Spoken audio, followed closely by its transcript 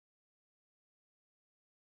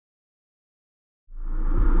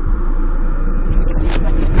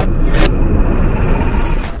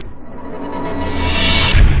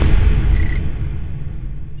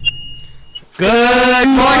Good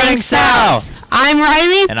morning, South. I'm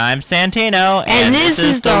Riley. And I'm Santino. And this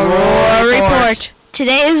is the Roar Report.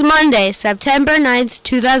 Today is Monday, September 9th,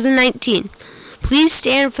 2019. Please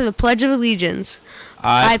stand for the Pledge of Allegiance.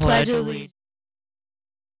 I pledge allegiance.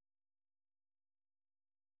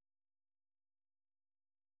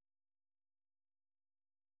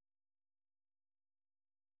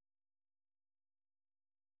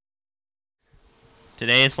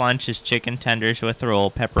 Today's lunch is chicken tenders with roll,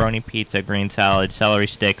 pepperoni pizza, green salad, celery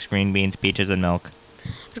sticks, green beans, peaches, and milk.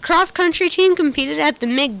 The cross-country team competed at the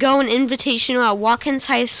McGowan Invitational at Watkins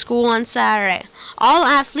High School on Saturday. All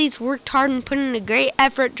athletes worked hard and put in a great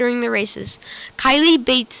effort during the races. Kylie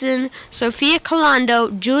Bateson, Sophia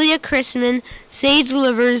Calando, Julia Chrisman, Sage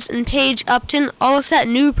Livers, and Paige Upton all set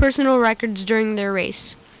new personal records during their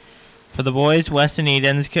race. For the boys, Weston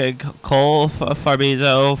Edens, Cole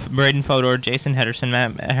Farbizo, Braden Fodor, Jason Henderson,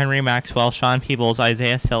 Henry Maxwell, Sean Peebles,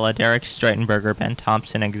 Isaiah Silla, Derek Streitenberger, Ben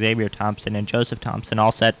Thompson, Xavier Thompson, and Joseph Thompson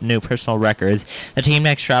all set new personal records. The team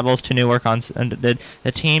next travels to Newark on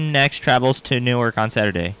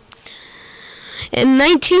Saturday. In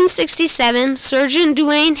 1967, Sergeant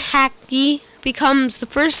Dwayne Hackey becomes the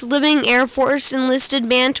first living Air Force enlisted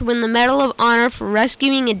man to win the Medal of Honor for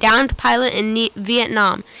rescuing a downed pilot in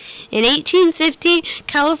Vietnam. In 1850,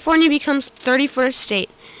 California becomes the 31st state.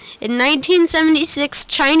 In 1976,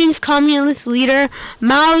 Chinese Communist leader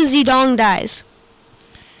Mao Zedong dies.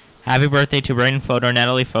 Happy birthday to Braden Fodor,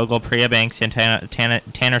 Natalie Fogel, Priya Banks, and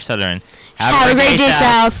Tanner Southern. Have a great day,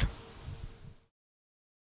 South.